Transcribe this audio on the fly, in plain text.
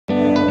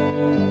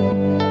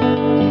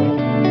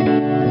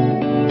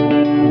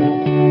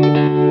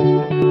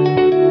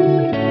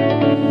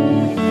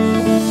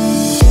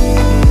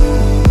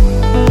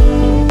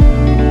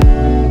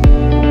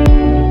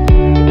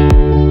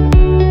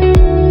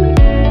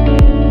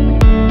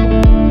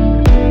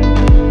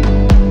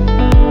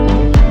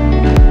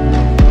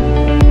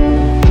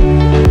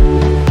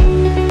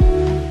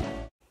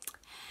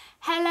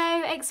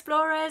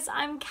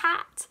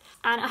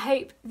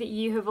that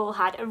you have all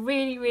had a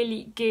really,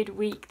 really good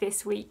week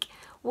this week.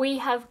 We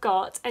have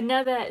got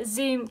another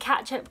Zoom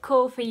catch-up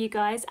call for you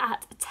guys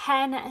at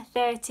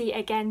 10:30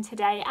 again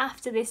today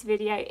after this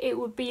video. It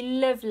would be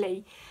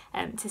lovely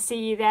to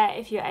see you there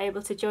if you're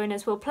able to join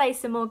us. We'll play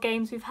some more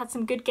games. We've had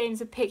some good games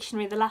of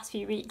Pictionary the last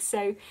few weeks,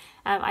 so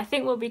I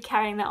think we'll be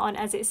carrying that on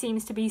as it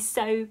seems to be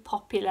so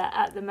popular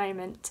at the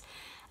moment.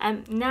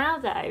 Now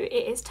though,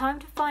 it is time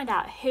to find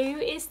out who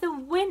is the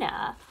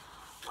winner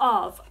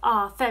of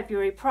our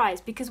February prize,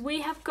 because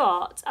we have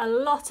got a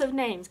lot of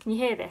names. Can you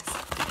hear this?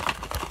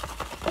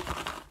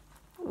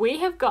 We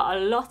have got a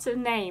lot of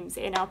names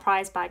in our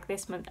prize bag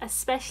this month,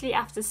 especially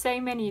after so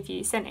many of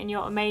you sent in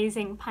your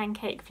amazing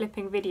pancake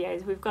flipping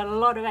videos. We've got a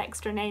lot of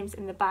extra names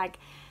in the bag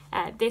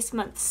this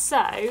month.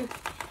 So,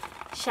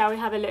 shall we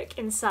have a look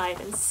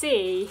inside and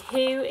see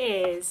who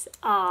is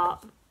our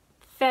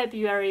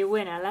February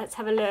winner? Let's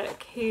have a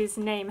look. Whose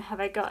name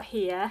have I got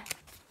here?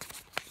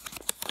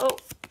 Oh,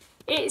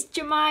 it's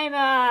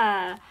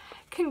Jemima!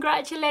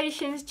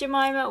 Congratulations,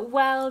 Jemima,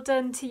 well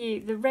done to you.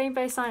 The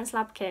Rainbow Science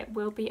Lab kit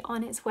will be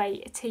on its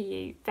way to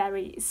you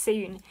very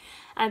soon.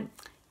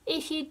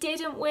 If you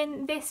didn't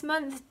win this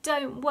month,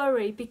 don't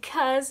worry,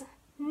 because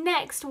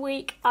next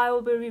week I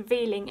will be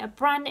revealing a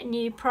brand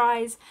new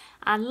prize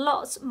and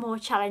lots more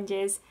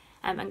challenges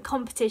and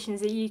competitions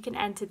that you can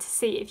enter to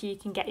see if you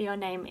can get your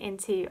name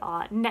into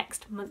our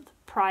next month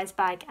prize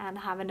bag and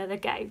have another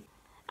go.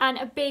 And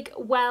a big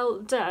well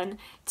done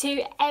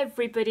to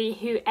everybody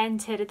who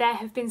entered. There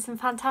have been some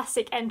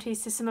fantastic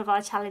entries to some of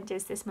our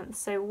challenges this month,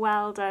 so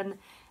well done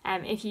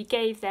if you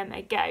gave them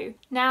a go.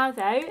 Now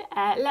though,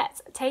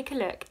 let's take a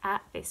look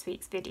at this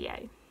week's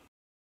video.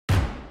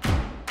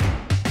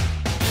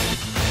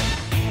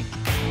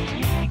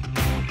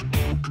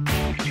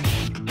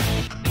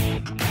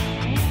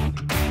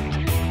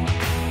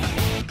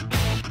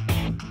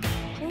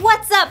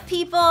 What's up,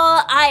 people?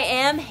 I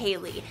am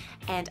Haley.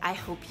 And I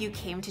hope you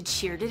came to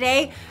cheer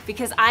today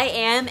because I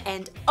am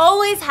and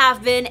always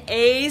have been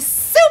a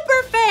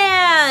super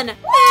fan!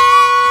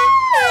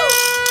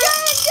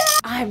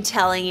 I'm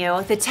telling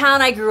you, the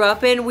town I grew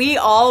up in, we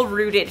all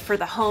rooted for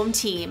the home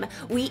team.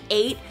 We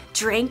ate,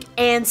 drank,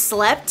 and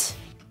slept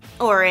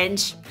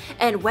orange.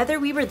 And whether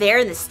we were there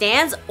in the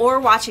stands or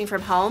watching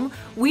from home,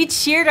 we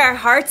cheered our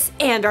hearts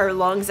and our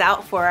lungs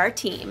out for our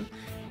team.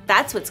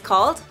 That's what's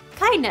called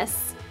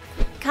kindness.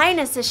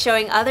 Kindness is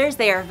showing others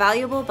they are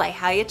valuable by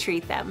how you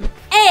treat them.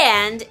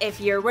 And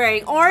if you're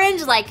wearing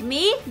orange like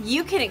me,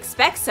 you can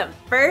expect some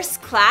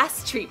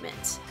first-class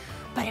treatment.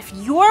 But if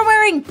you're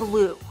wearing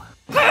blue,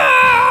 then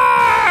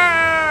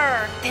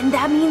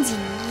that means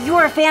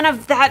you're a fan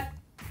of that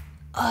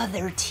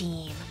other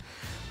team,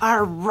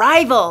 our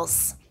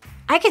rivals.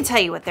 I can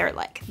tell you what they're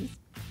like.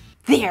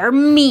 They're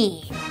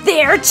mean.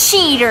 They're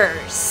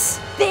cheaters.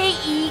 They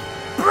eat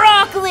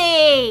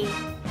broccoli.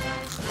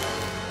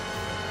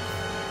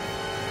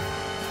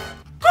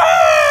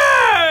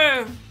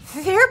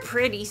 They're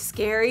pretty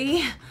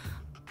scary.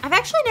 I've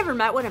actually never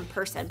met one in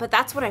person, but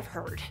that's what I've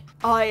heard.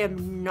 I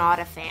am not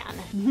a fan.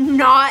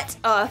 Not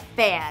a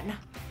fan.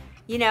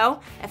 You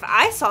know, if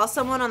I saw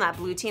someone on that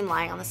blue team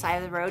lying on the side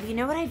of the road, you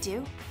know what I'd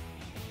do?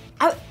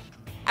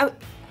 I'm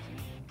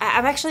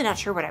actually not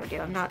sure what I would do.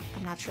 I'm not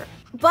sure.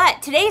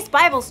 But today's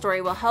Bible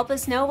story will help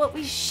us know what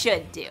we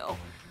should do.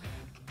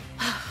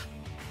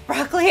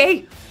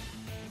 Broccoli!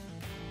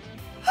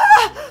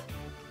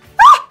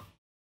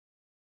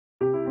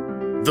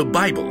 The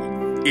Bible.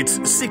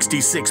 It's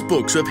 66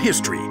 books of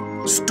history,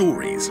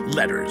 stories,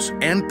 letters,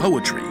 and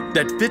poetry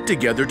that fit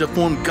together to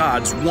form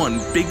God's one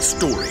big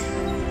story.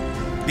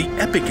 The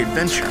epic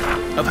adventure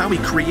of how He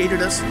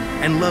created us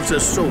and loves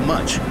us so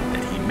much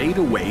that He made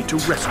a way to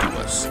rescue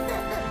us.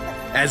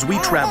 As we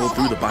travel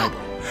through the Bible,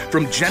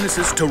 from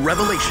Genesis to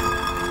Revelation,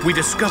 we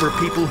discover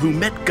people who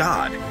met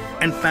God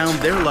and found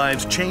their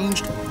lives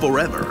changed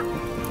forever.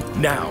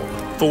 Now,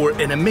 for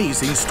an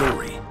amazing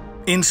story,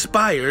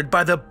 inspired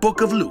by the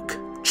book of Luke,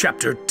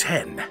 chapter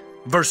 10,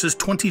 verses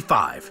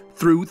 25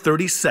 through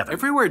 37.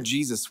 Everywhere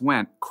Jesus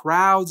went,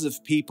 crowds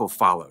of people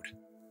followed.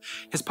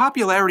 His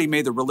popularity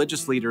made the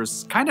religious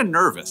leaders kind of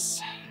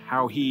nervous,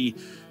 how he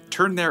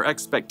turned their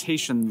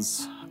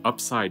expectations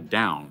upside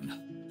down.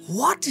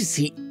 What is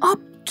he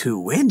up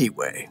to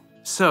anyway?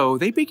 So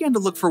they began to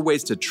look for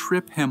ways to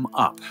trip him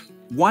up.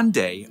 One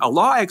day, a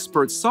law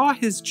expert saw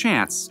his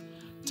chance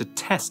to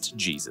test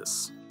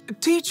Jesus.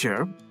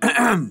 Teacher,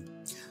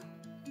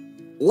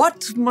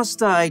 what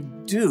must I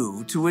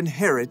do to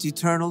inherit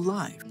eternal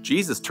life?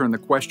 Jesus turned the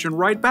question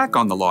right back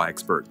on the law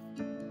expert.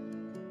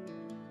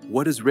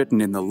 What is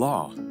written in the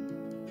law?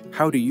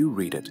 How do you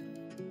read it?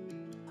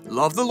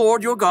 Love the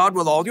Lord your God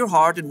with all your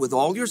heart and with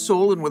all your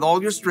soul and with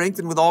all your strength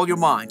and with all your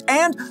mind.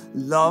 And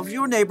love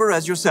your neighbor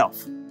as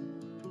yourself.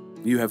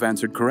 You have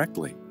answered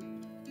correctly.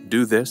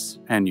 Do this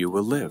and you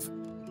will live.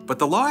 But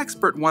the law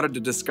expert wanted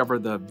to discover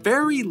the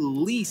very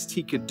least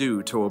he could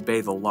do to obey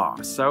the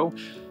law, so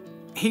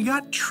he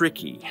got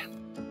tricky.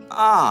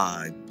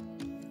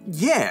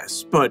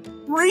 Yes, but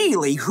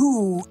really,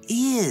 who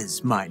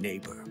is my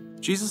neighbor?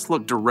 Jesus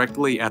looked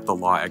directly at the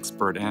law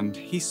expert and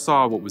he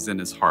saw what was in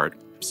his heart.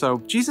 So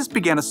Jesus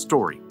began a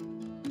story.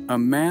 A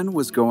man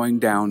was going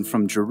down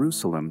from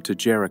Jerusalem to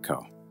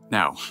Jericho.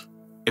 Now,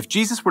 if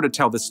Jesus were to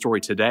tell this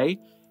story today,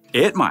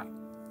 it might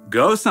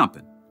go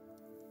something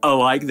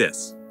like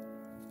this.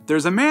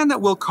 There's a man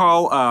that we'll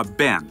call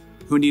Ben,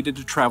 who needed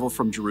to travel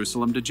from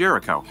Jerusalem to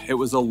Jericho. It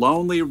was a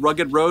lonely,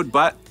 rugged road,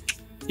 but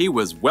he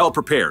was well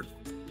prepared.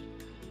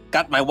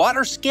 Got my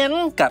water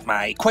skin, got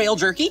my quail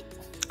jerky,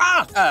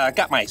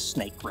 got my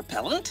snake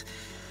repellent,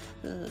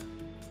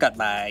 got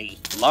my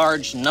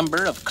large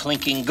number of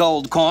clinking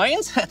gold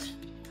coins.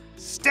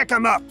 Stick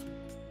 'em up!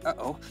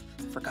 Uh-oh,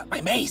 forgot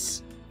my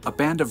mace. A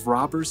band of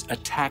robbers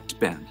attacked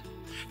Ben.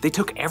 They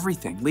took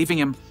everything, leaving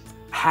him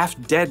half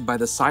dead by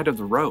the side of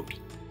the road.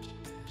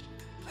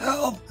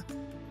 Help!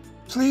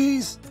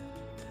 Please,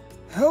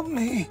 help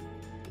me.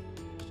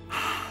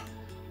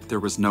 There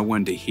was no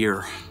one to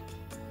hear.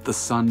 The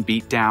sun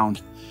beat down.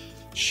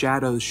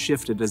 Shadows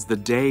shifted as the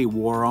day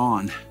wore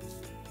on.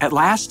 At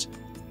last,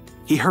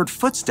 he heard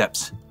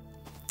footsteps.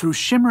 Through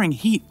shimmering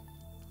heat,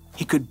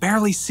 he could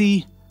barely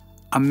see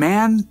a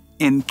man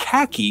in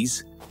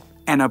khakis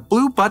and a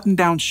blue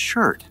button-down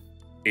shirt.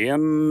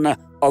 In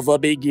the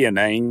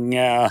beginning,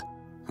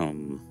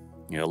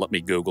 let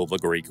me Google the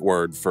Greek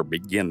word for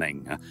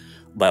beginning.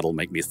 That'll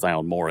make me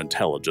sound more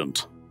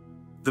intelligent.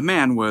 The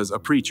man was a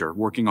preacher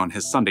working on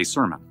his Sunday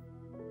sermon.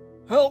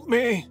 Help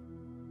me.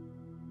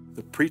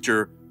 The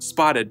preacher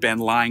spotted Ben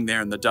lying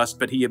there in the dust,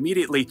 but he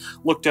immediately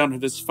looked down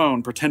at his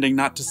phone, pretending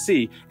not to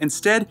see.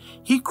 Instead,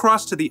 he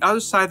crossed to the other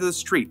side of the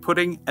street,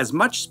 putting as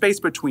much space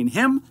between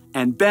him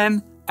and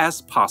Ben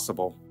as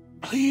possible.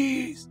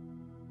 Please.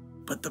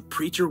 But the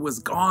preacher was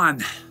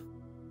gone.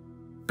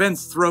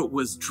 Ben's throat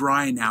was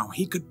dry now.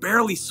 He could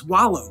barely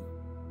swallow.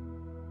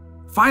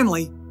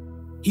 Finally,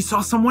 he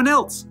saw someone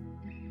else.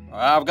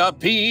 I've got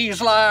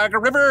peace like a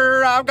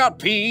river, I've got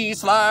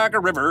peace like a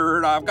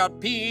river, I've got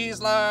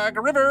peace like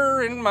a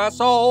river in my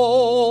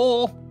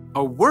soul.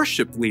 A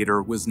worship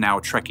leader was now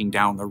trekking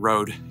down the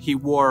road. He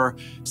wore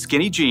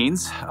skinny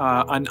jeans,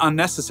 an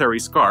unnecessary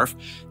scarf,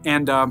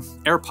 and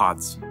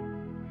AirPods.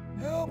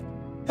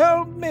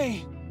 Help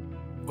me.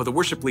 Well, the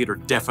worship leader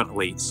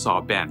definitely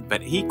saw Ben,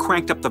 but he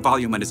cranked up the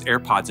volume on his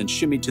AirPods and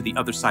shimmied to the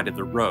other side of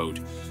the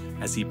road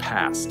as he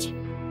passed.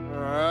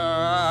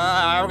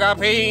 I've got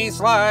peace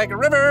like a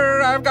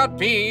river, I've got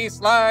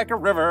peace like a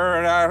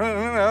river,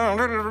 I'm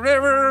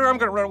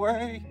gonna run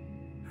away.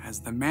 As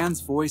the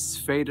man's voice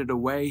faded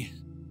away,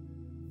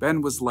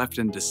 Ben was left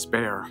in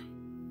despair.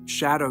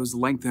 Shadows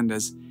lengthened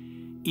as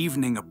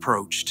evening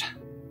approached.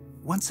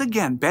 Once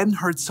again, Ben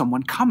heard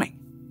someone coming.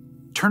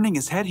 Turning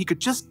his head, he could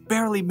just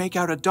barely make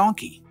out a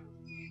donkey.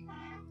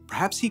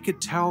 Perhaps he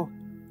could tell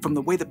from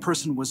the way the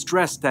person was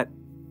dressed that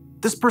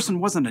this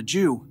person wasn't a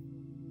Jew.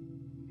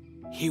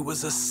 He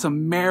was a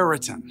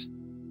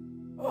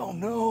Samaritan. Oh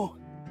no.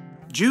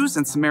 Jews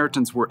and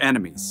Samaritans were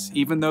enemies.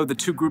 Even though the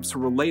two groups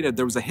were related,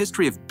 there was a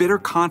history of bitter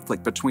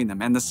conflict between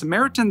them, and the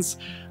Samaritans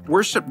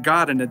worshiped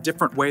God in a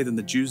different way than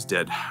the Jews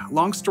did.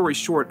 Long story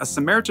short, a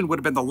Samaritan would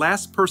have been the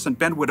last person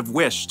Ben would have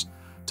wished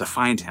to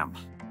find him.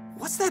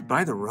 What's that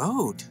by the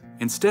road?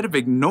 Instead of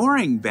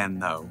ignoring Ben,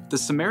 though, the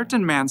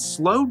Samaritan man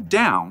slowed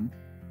down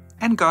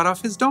and got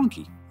off his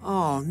donkey.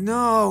 Oh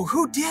no,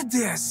 who did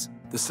this?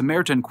 The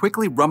Samaritan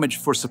quickly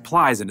rummaged for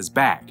supplies in his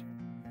bag.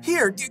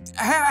 Here,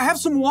 have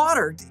some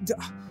water.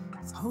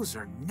 Those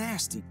are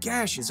nasty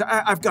gashes.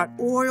 I've got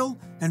oil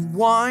and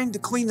wine to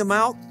clean them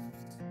out.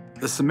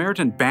 The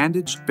Samaritan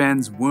bandaged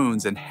Ben's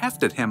wounds and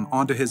hefted him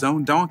onto his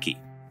own donkey.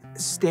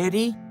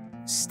 Steady,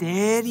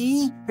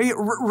 steady. Hey,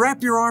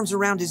 wrap your arms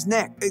around his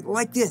neck,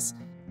 like this.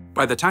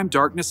 By the time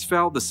darkness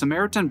fell, the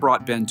Samaritan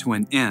brought Ben to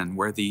an inn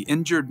where the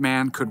injured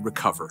man could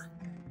recover.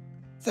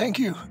 Thank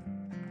you.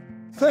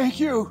 Thank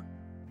you.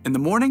 In the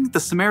morning, the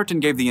Samaritan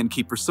gave the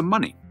innkeeper some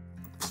money.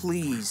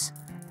 Please,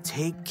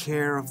 take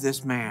care of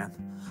this man.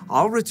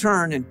 I'll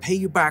return and pay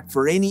you back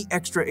for any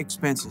extra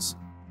expenses.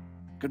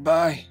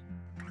 Goodbye.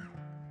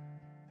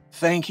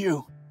 Thank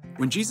you.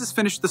 When Jesus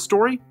finished the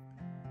story,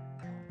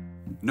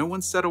 no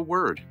one said a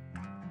word.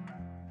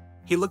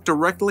 He looked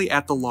directly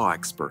at the law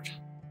expert.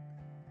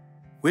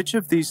 Which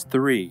of these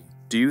three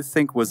do you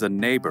think was a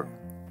neighbor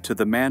to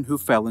the man who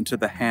fell into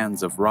the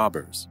hands of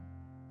robbers?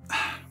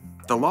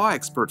 The law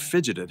expert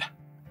fidgeted.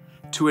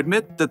 To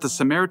admit that the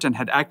Samaritan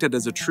had acted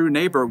as a true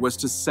neighbor was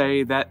to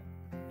say that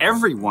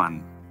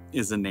everyone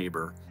is a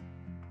neighbor,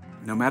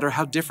 no matter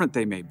how different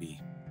they may be.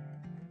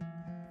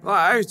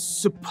 I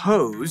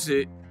suppose,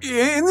 in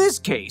this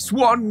case,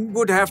 one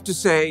would have to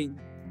say,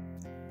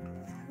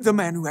 the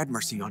man who had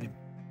mercy on him.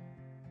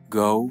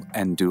 Go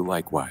and do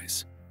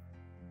likewise.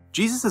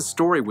 Jesus'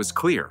 story was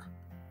clear.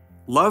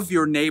 Love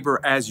your neighbor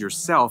as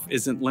yourself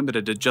isn't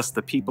limited to just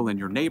the people in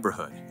your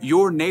neighborhood.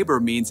 Your neighbor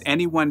means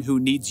anyone who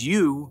needs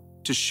you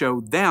to show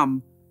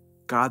them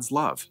God's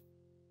love.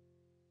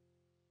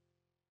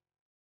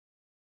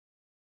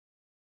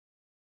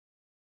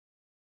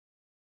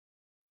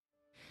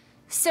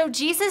 So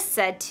Jesus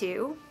said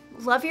to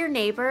love your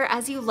neighbor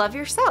as you love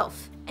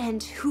yourself.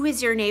 And who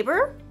is your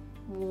neighbor?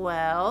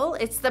 Well,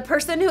 it's the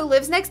person who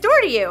lives next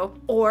door to you,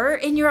 or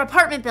in your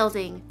apartment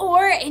building,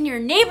 or in your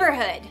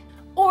neighborhood,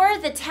 or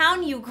the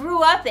town you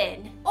grew up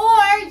in,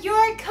 or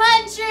your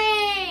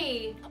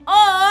country,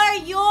 or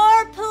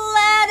your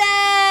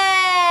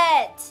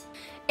planet.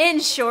 In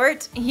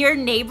short, your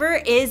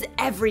neighbor is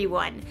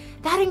everyone.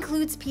 That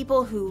includes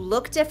people who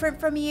look different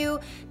from you,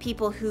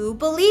 people who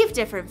believe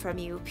different from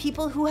you,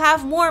 people who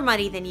have more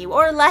money than you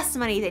or less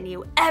money than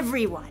you,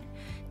 everyone.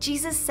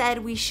 Jesus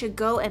said we should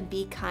go and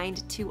be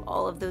kind to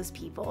all of those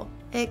people.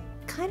 It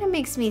kind of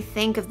makes me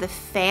think of the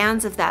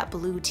fans of that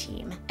blue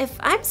team. If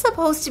I'm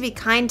supposed to be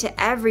kind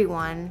to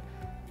everyone,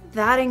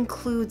 that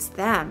includes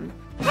them.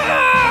 But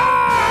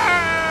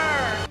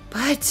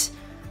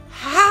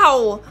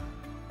how?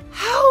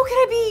 How can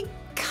I be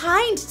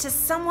kind to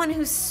someone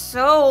who's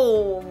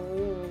so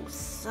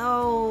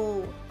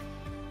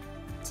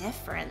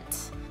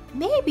different?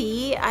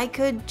 Maybe I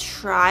could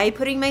try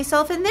putting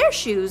myself in their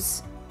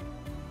shoes.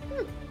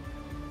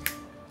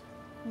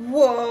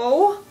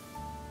 Whoa.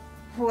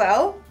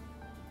 Well,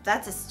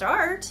 that's a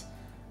start.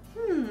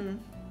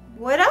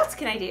 What else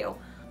can I do?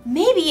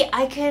 Maybe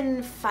I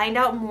can find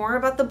out more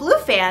about the Blue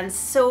fans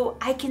so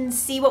I can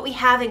see what we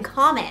have in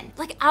common.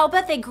 Like, I'll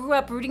bet they grew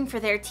up rooting for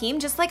their team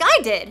just like I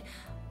did.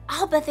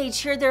 I'll bet they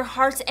cheered their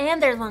hearts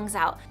and their lungs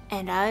out.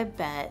 And I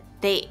bet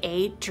they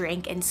ate,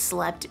 drank, and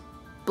slept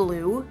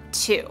blue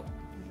too.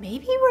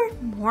 Maybe we're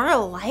more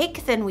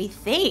alike than we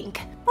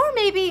think. Or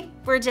maybe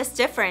we're just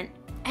different,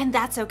 and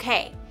that's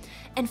okay.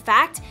 In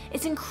fact,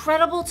 it's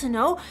incredible to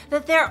know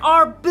that there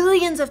are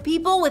billions of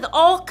people with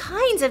all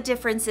kinds of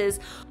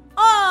differences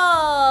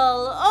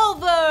all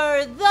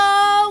over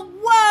the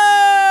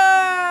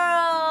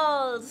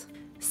world.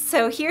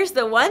 So here's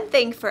the one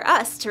thing for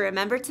us to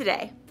remember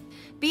today.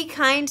 Be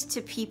kind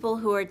to people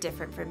who are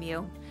different from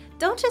you.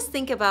 Don't just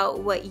think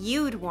about what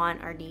you'd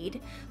want or need.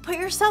 Put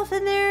yourself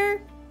in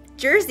their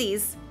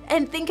jerseys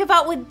and think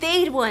about what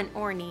they'd want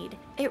or need.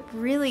 It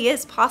really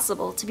is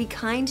possible to be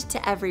kind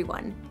to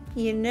everyone.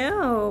 You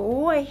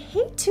know, I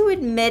hate to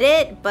admit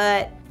it,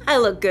 but I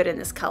look good in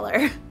this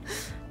color.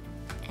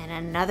 And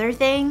another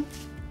thing,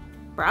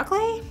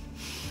 broccoli?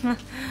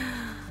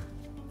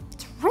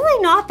 It's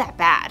really not that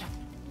bad.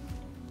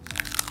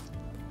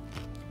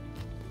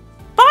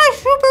 Bye,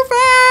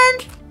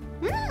 superfans!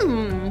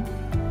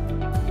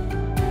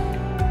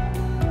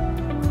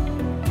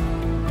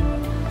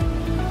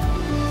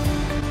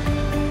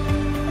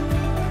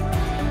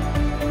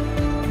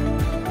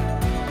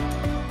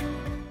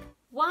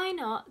 Why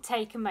not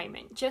take a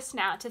moment just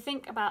now to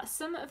think about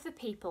some of the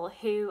people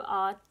who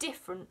are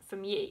different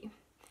from you?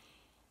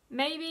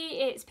 Maybe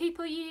it's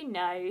people you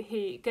know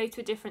who go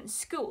to a different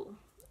school,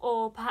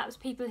 or perhaps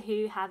people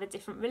who have a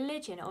different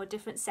religion or a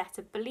different set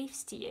of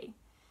beliefs to you.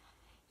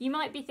 You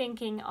might be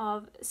thinking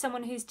of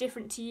someone who's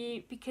different to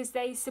you because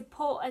they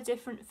support a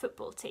different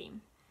football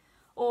team,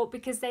 or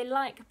because they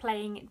like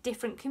playing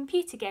different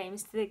computer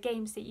games to the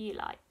games that you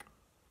like.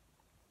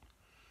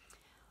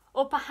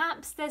 Or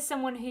perhaps there's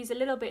someone who's a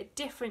little bit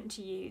different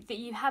to you that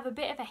you have a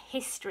bit of a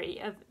history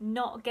of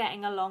not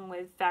getting along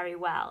with very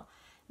well.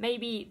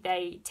 Maybe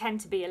they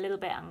tend to be a little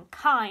bit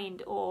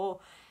unkind or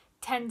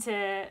tend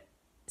to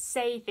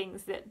say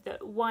things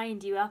that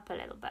wind you up a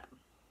little bit.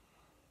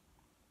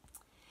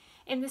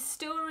 In the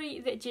story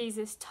that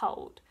Jesus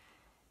told,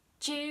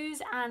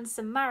 Jews and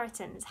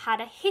Samaritans had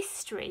a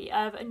history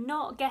of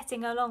not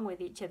getting along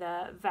with each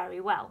other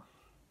very well.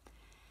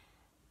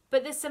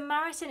 But the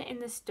Samaritan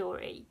in the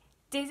story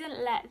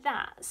didn't let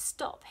that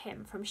stop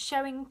him from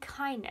showing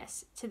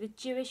kindness to the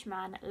Jewish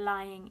man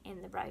lying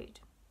in the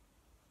road.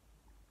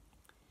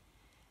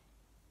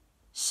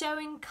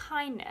 Showing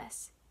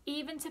kindness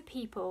even to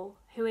people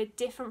who are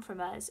different from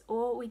us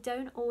or we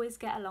don't always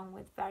get along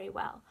with very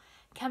well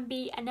can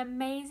be an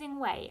amazing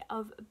way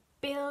of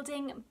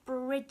building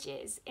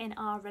bridges in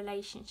our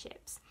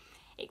relationships.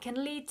 It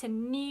can lead to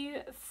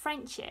new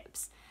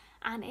friendships,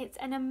 and it's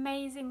an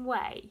amazing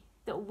way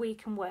that we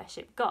can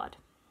worship God.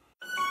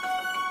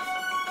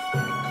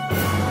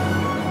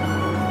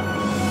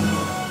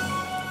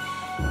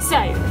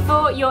 So,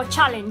 for your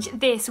challenge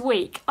this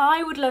week,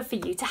 I would love for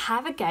you to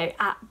have a go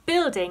at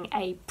building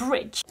a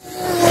bridge.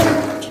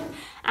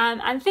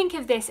 And think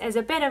of this as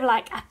a bit of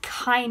like a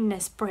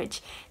kindness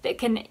bridge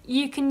that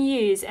you can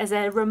use as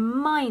a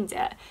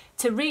reminder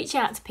to reach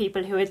out to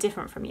people who are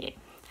different from you.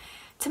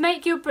 To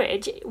make your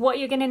bridge, what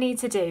you're going to need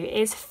to do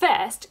is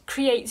first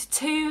create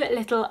 2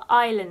 little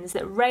islands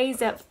that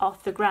raise up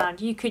off the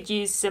ground. You could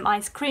use some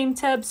ice cream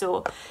tubs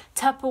or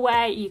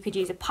Tupperware. You could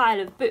use a pile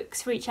of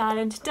books for each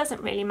island.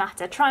 Doesn't really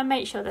matter. Try and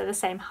make sure they're the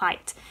same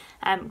height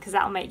because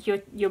that'll make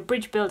your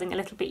bridge building a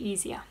little bit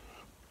easier.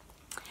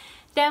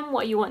 Then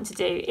what you want to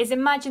do is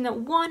imagine that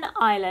one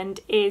island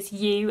is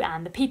you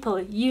and the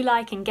people you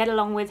like and get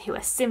along with who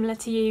are similar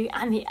to you,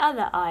 and the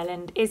other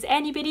island is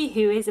anybody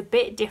who is a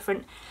bit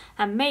different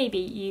and maybe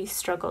you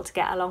struggle to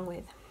get along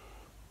with.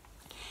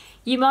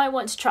 You might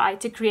want to try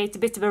to create a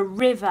bit of a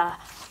river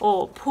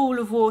or pool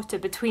of water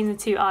between the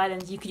 2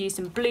 islands. You could use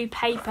some blue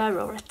paper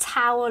or a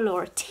towel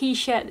or a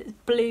t-shirt that's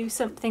blue,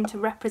 something to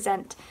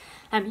represent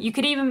You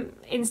could even,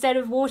 instead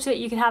of water,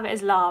 you could have it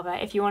as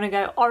lava. If you want to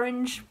go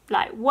orange,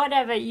 like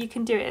whatever, you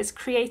can do it as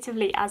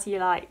creatively as you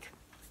like.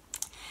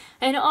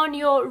 And on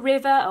your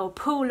river or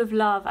pool of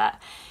lava,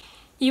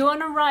 you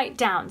want to write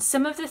down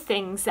some of the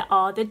things that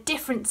are the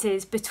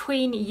differences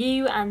between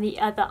you and the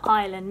other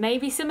island.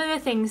 Maybe some of the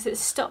things that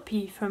stop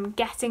you from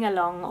getting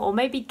along, or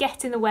maybe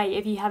get in the way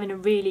of you having a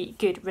really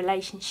good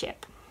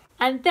relationship.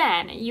 And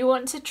then you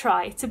want to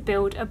try to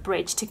build a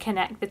bridge to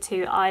connect the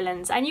two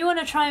islands. And you want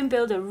to try and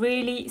build a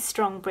really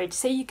strong bridge.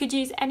 So you could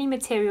use any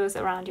materials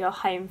around your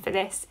home for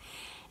this.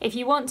 If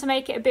you want to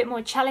make it a bit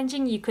more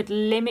challenging, you could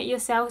limit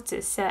yourself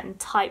to certain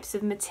types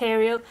of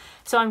material.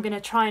 So I'm going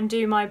to try and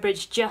do my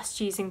bridge just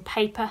using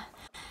paper.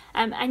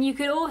 And you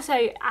could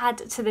also add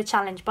to the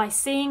challenge by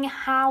seeing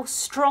how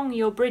strong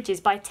your bridge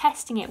is by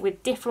testing it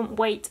with different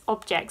weight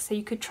objects. So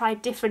you could try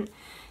different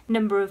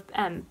number of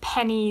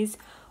pennies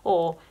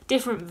or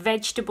different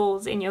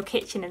vegetables in your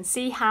kitchen and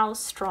see how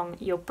strong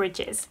your bridge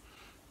is.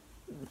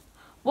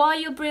 While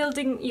you're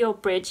building your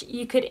bridge,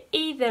 you could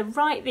either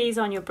write these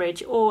on your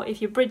bridge, or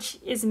if your bridge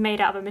is made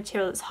out of a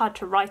material that's hard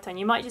to write on,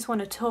 you might just want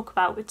to talk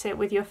about it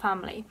with your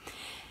family.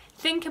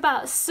 Think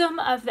about some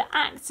of the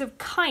acts of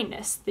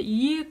kindness that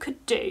you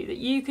could do, that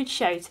you could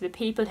show to the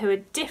people who are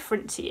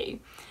different to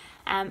you.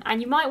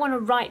 And you might want to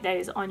write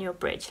those on your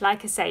bridge.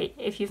 Like I say,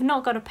 if you've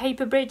not got a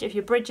paper bridge, if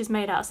your bridge is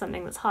made out of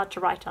something that's hard to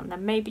write on,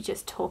 then maybe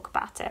just talk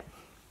about it.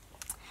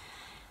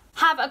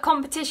 Have a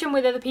competition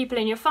with other people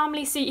in your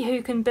family, see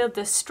who can build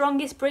the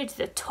strongest bridge,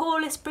 the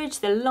tallest bridge,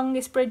 the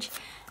longest bridge,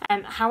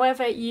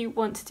 however you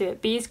want to do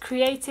it. Be as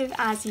creative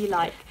as you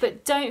like.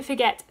 But don't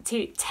forget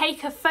to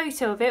take a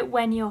photo of it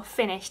when you're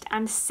finished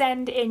and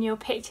send in your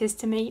pictures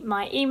to me.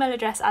 My email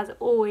address, as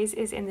always,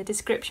 is in the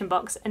description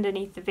box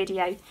underneath the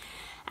video.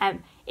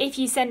 If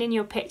you send in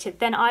your picture,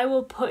 then I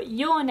will put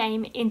your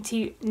name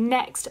into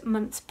next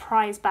month's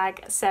prize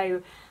bag.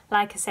 So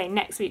like I say,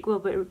 next week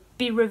we'll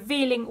be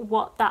revealing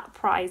what that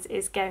prize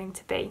is going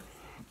to be.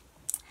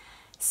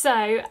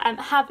 So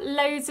have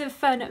loads of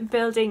fun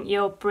building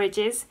your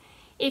bridges.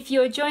 If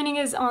you're joining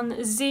us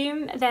on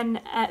Zoom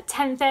then at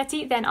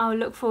 10:30, then I'll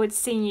look forward to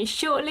seeing you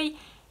shortly.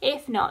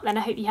 If not, then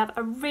I hope you have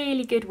a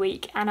really good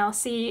week, and I'll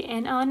see you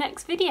in our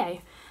next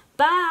video.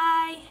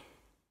 Bye!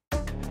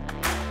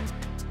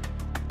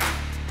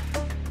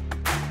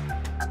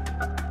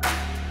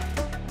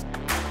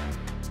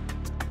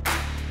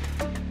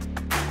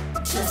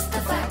 Just the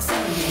facts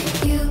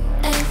of you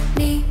and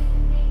me.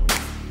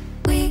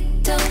 We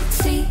don't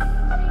see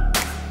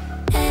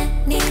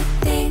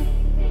anything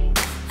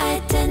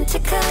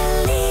identically.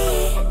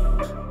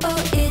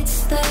 Oh,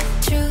 it's the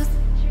truth.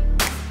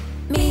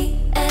 Me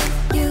and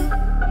you,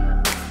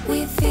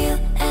 we feel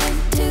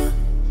and do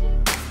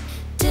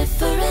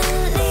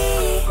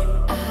differently.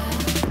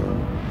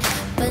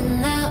 But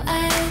now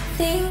I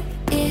think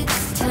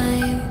it's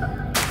time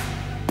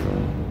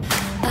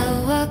I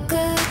walk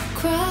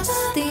across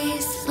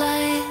these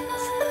lines.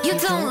 You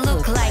don't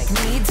look like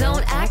me,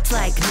 don't act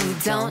like me,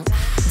 don't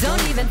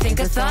even think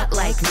a thought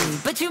like me.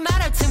 But you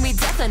matter to me,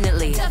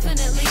 definitely.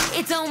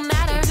 It don't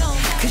matter,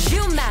 cause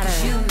you matter.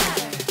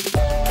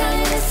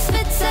 Kindness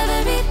fits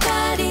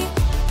everybody.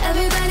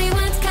 Everybody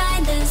wants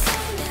kindness.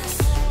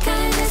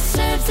 Kindness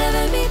serves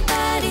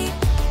everybody.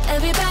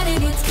 Everybody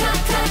needs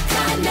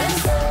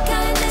kindness.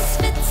 Kindness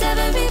fits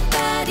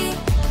everybody.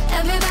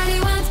 Everybody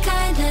wants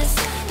kindness.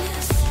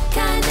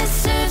 Kindness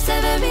serves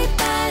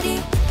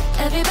everybody.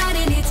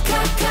 Everybody needs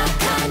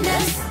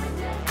kindness.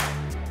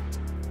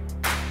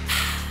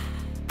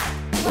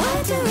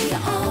 Why do we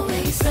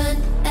always run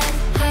and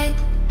hide?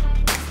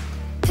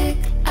 Pick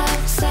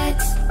our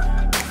sides.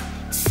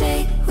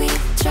 Say we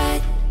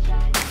tried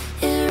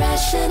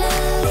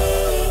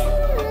irrationally.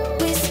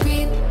 We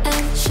scream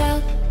and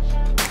shout.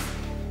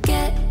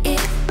 Get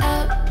it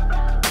out.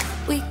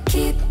 We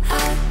keep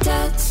our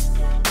doubts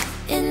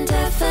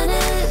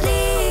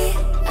indefinitely.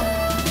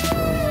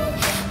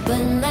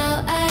 But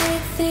now I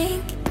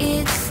think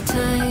it's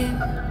time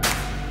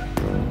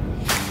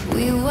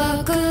we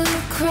walk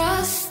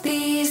across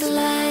these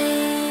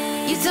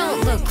lines. You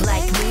don't look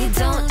like me,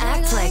 don't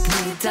act like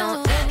me,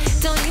 don't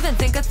even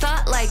think a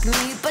thought like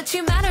me. But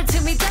you matter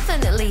to me,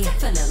 definitely.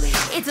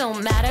 It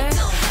don't matter,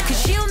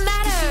 cause you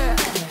matter.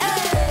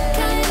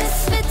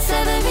 Kindness fits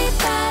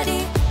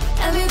everybody.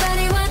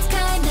 Everybody wants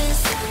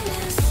kindness.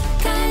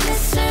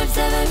 Kindness serves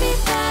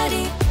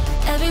everybody.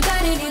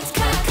 Everybody needs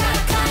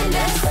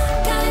kindness.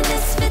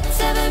 Kindness fits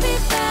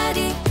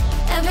everybody.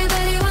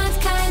 Everybody wants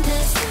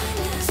kindness.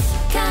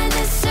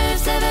 Kindness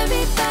serves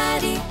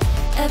everybody.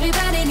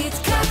 Everybody needs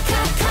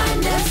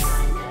kindness.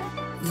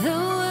 The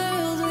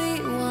world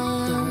we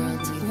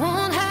want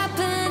won't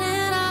happen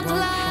in our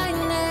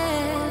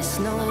blindness.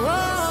 No,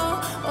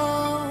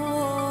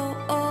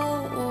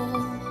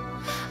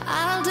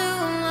 I'll do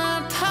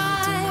my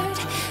part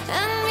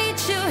and meet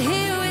you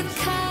here with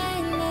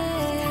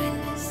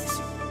kindness.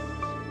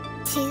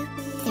 2,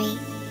 3,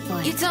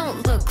 4. You don't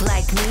look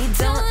like me,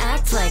 don't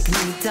act like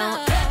me,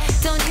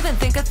 don't even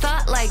think a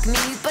thought like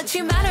me. But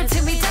you matter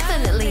to me,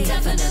 definitely.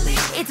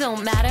 It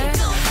don't matter,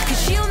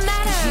 cause you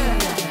matter.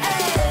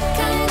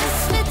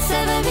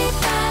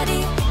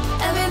 everybody.